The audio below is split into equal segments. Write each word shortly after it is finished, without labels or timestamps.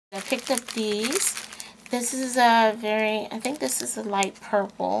I picked up these. This is a I think this is a light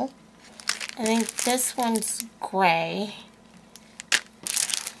purple. I think this one's gray.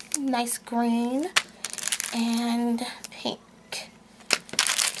 Nice green and pink.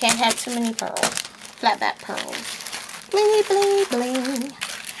 Can't have too many pearls. Flat back pearls. Blingy, bling, bling.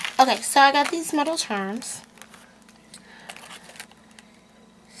 Okay, so I got these metal charms.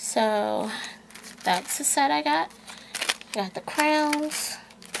 So that's the set I got. I got the crowns.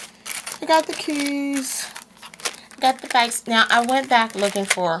 I got the keys. I got the bags. Now, I went back looking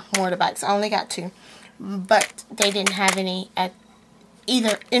for more of the bags. I only got 2. But they didn't have any at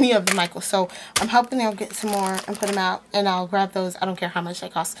any of the Michaels. So, I'm hoping they'll get some more and put them out. And I'll grab those. I don't care how much they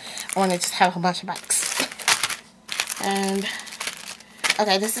cost. I want to just have a bunch of bags. And,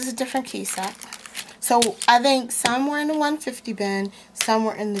 okay, this is a different key set. So, I think some were in the $1.50 bin. Some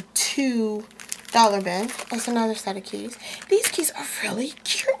were in the $2 bin. That's another set of keys. These keys are really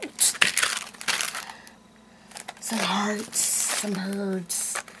cute. Some hearts, some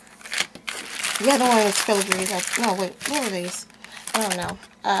birds. The other one is filigree. No, wait, what are these? I don't know.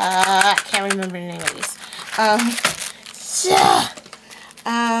 I can't remember the name of these.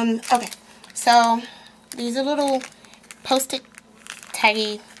 Okay, so these are little post-it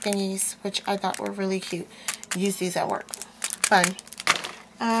taggy thingies, which I thought were really cute. Use these at work. Fun.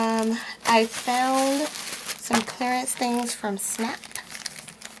 I found some clearance things from Snap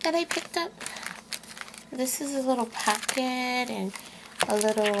that I picked up. This is a little packet and a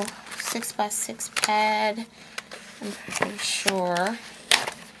little 6x6 pad. I'm pretty sure.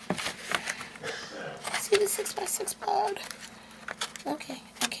 See the 6x6 pad? Okay,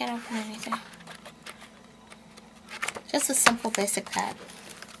 I can't open anything. Just a simple basic pad.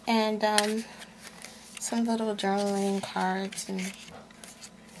 And some little journaling cards and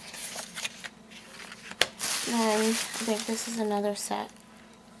then I think this is another set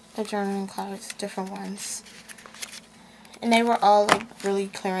of journaling cards, different ones. And they were all like really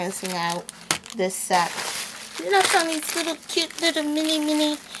clearancing out this set. And I found these little cute little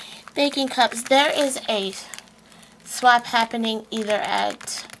mini baking cups. There is a swap happening either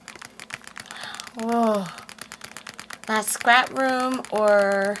at my scrap room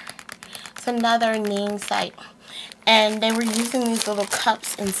or it's another Ning site. And they were using these little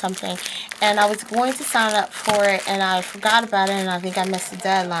cups in something. And I was going to sign up for it and I forgot about it and I think I missed the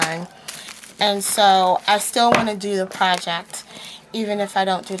deadline. And so I still want to do the project even if I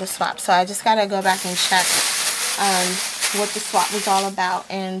don't do the swap. So I just got to go back and check what the swap was all about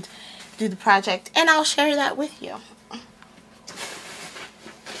and do the project. And I'll share that with you.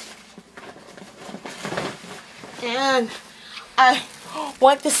 And I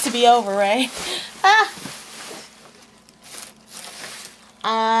want this to be over, right?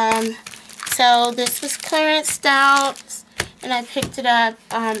 So this was clearanced out, and I picked it up.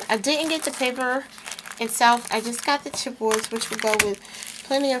 I didn't get the paper itself. I just got the chipboards, which will go with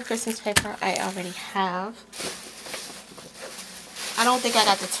plenty of Christmas paper I already have. I don't think I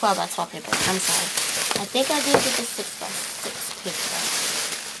got the 12x12 paper. I'm sorry. I think I did get the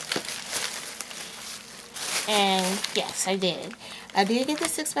 6x6 paper. And yes, I did. I did get the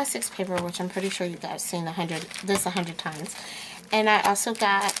 6x6 paper, which I'm pretty sure you guys have seen 100 times. And I also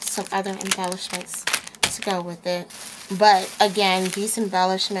got some other embellishments to go with it. But again, these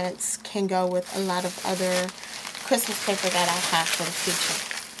embellishments can go with a lot of other Christmas paper that I have for the future.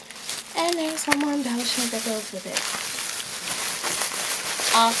 And there's one more embellishment that goes with it.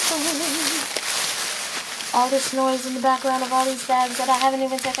 Awesome. All this noise in the background of all these bags that I haven't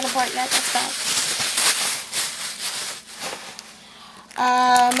even taken apart yet. That's bad.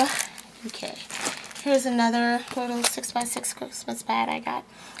 Okay. Here's another little 6x6 Christmas pad I got.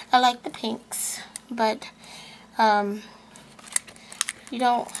 I like the pinks, but you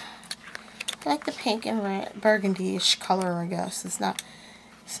don't. I like the pink and red, burgundy-ish color. I guess it's not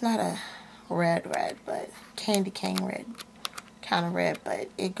a red, but candy cane red kind of red, but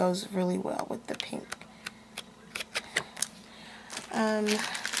it goes really well with the pink. I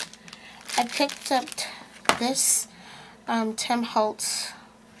picked up this Tim Holtz.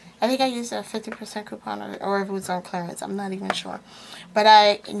 I think I used a 50% coupon or if it was on clearance. I'm not even sure. But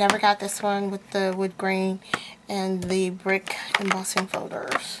I never got this one with the wood grain and the brick embossing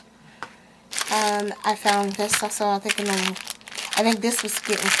folders. I found this also. I think this was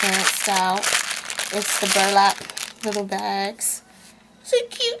getting clearance out. It's the burlap little bags. So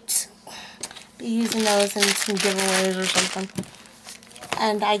cute. Be using those in some giveaways or something.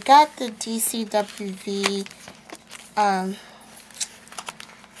 And I got the DCWV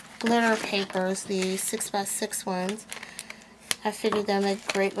glitter papers, the 6x6 ones. I figured they'll make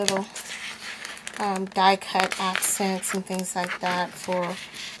great little die cut accents and things like that for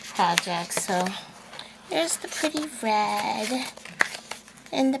project. So here's the pretty red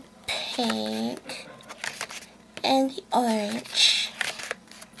and the pink and the orange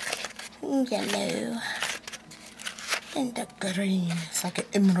and yellow and the green. It's like an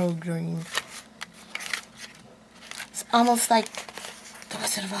emerald green. It's almost like the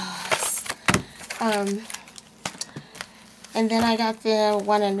Wizard of Oz. And then I got the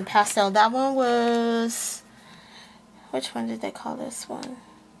one in the pastel. That one was, which one did they call this one?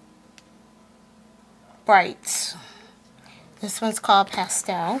 Bright. This one's called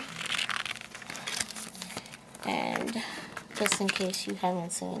pastel. And just in case you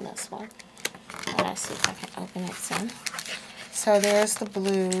haven't seen this one, let's see if I can open it some. So there's the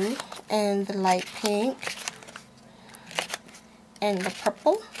blue and the light pink and the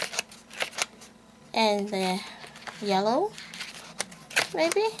purple and the yellow,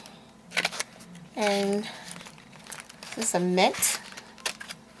 maybe, and this is a mint,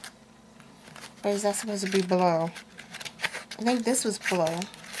 or is that supposed to be blue? I think this was blue.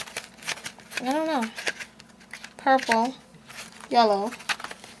 I don't know. Purple, yellow,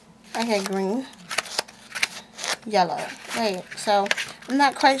 I had green, yellow. Wait, so I'm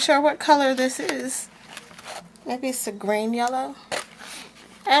not quite sure what color this is. Maybe it's a green yellow.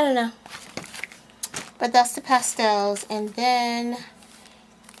 I don't know. But that's the pastels, and then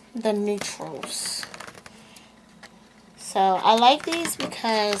the neutrals. So I like these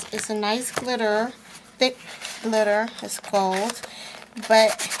because it's a nice glitter, thick glitter. It's gold, but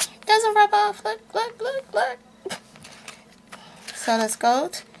it doesn't rub off. Look, look, look, look. So that's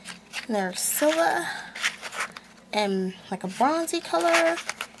gold, and there's silver, and like a bronzy color,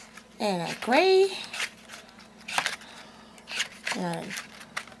 and a gray, and a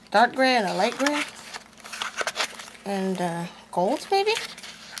dark gray, and a light gray. And gold, maybe?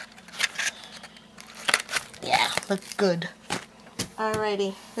 Yeah, looks good.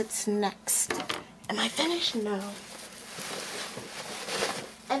 Alrighty, what's next? Am I finished? No.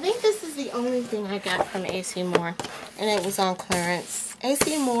 I think this is the only thing I got from AC Moore, and it was on clearance.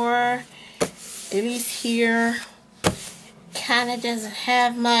 AC Moore, at least here, kind of doesn't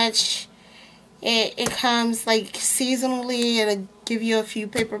have much. It comes like seasonally. It'll give you a few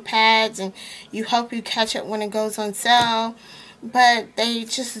paper pads and you hope you catch it when it goes on sale, but they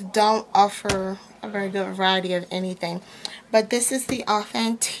just don't offer a very good variety of anything. But this is the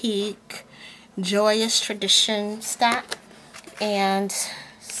Authentique Joyous Tradition stack, and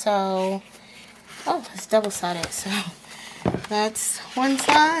so it's double-sided, so that's one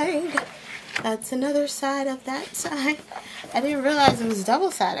side, that's another side of that side. I didn't realize it was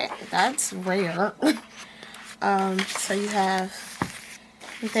double-sided. That's rare. So you have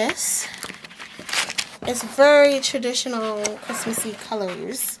this. It's very traditional Christmassy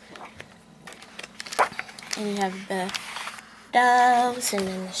colors. And you have the doves and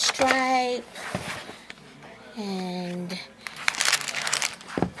then the stripe and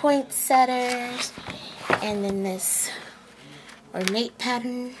poinsettias and then this ornate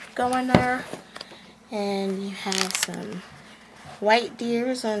pattern going there. And you have some white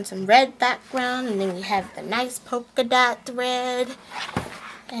deers on some red background, and then you have the nice polka dot thread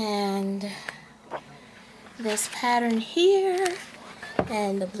and this pattern here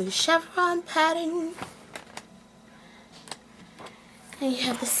and the blue chevron pattern, and you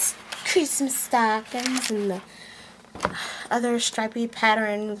have the Christmas stockings and the other stripy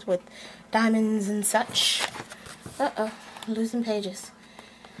patterns with diamonds and such. Uh-oh, I'm losing pages.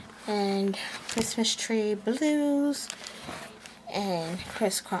 And Christmas tree blues and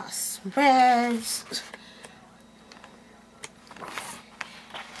crisscross reds,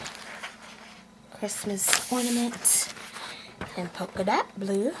 Christmas ornament and polka dot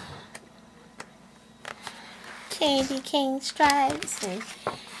blue, candy cane stripes and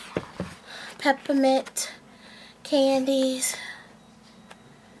peppermint candies.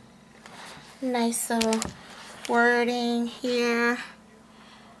 Nice little wording here.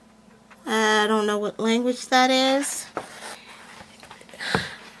 I don't know what language that is.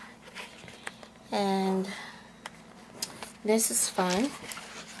 And this is fun.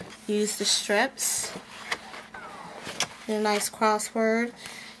 Use the strips. A nice crossword.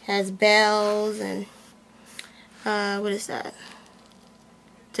 Has bells and what is that?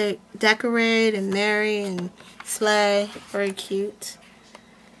 Decorate and merry and sleigh. Very cute.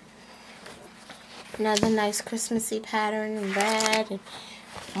 Another nice Christmassy pattern in red and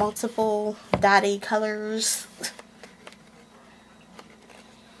multiple dotty colors.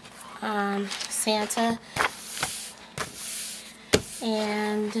 Santa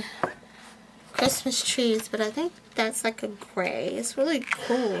and Christmas trees, but I think that's like a gray. It's really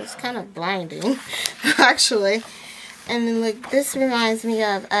cool. It's kind of blinding, actually. And then look, this reminds me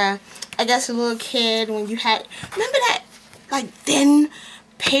of, I guess a little kid when you had, remember that like thin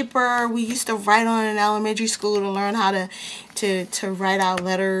paper we used to write on in elementary school to learn how to write out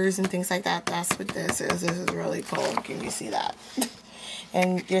letters and things like that? That's what this is. This is really cool. Can you see that?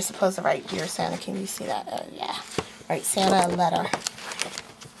 And you're supposed to write, Dear Santa. Can you see that? Yeah. Write Santa a letter.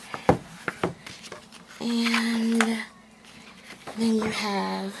 And then you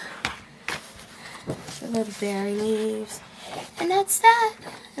have the little berry leaves. And that's that.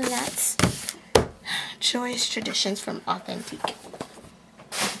 And that's Joyous Traditions from Authentique.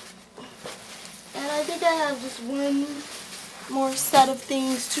 And I think I have just one more set of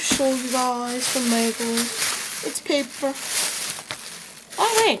things to show you guys from Lego. It's paper.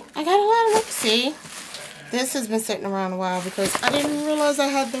 Oh wait, I got a lot of them. See? This has been sitting around a while because I didn't realize I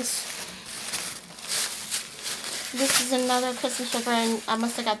had this. This is another Christmas paper, and I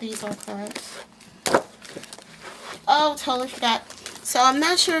must have got these on clearance. Oh, totally forgot. So I'm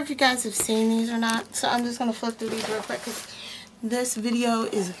not sure if you guys have seen these or not. So I'm just going to flip through these real quick because this video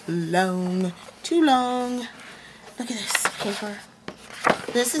is long. Too long. Look at this paper.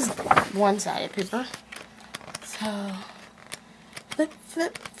 This is one-sided paper. So, flip,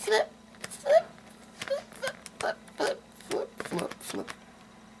 flip, flip, flip, flip, flip, flip, flip, flip, flip, flip.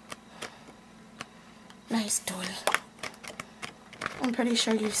 Nice doily. I'm pretty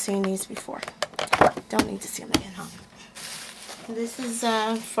sure you've seen these before. Don't need to see them again, huh? This is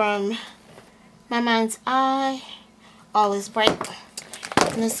from My Mind's Eye, All Is Bright.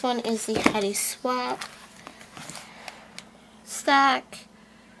 And this one is the Heady Swap stack.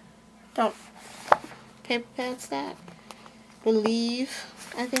 Paper pad stack. Believe,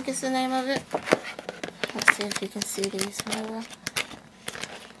 I think is the name of it. Let's see if you can see these very well.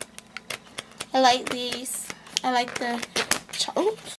 I like these. I like the, oops,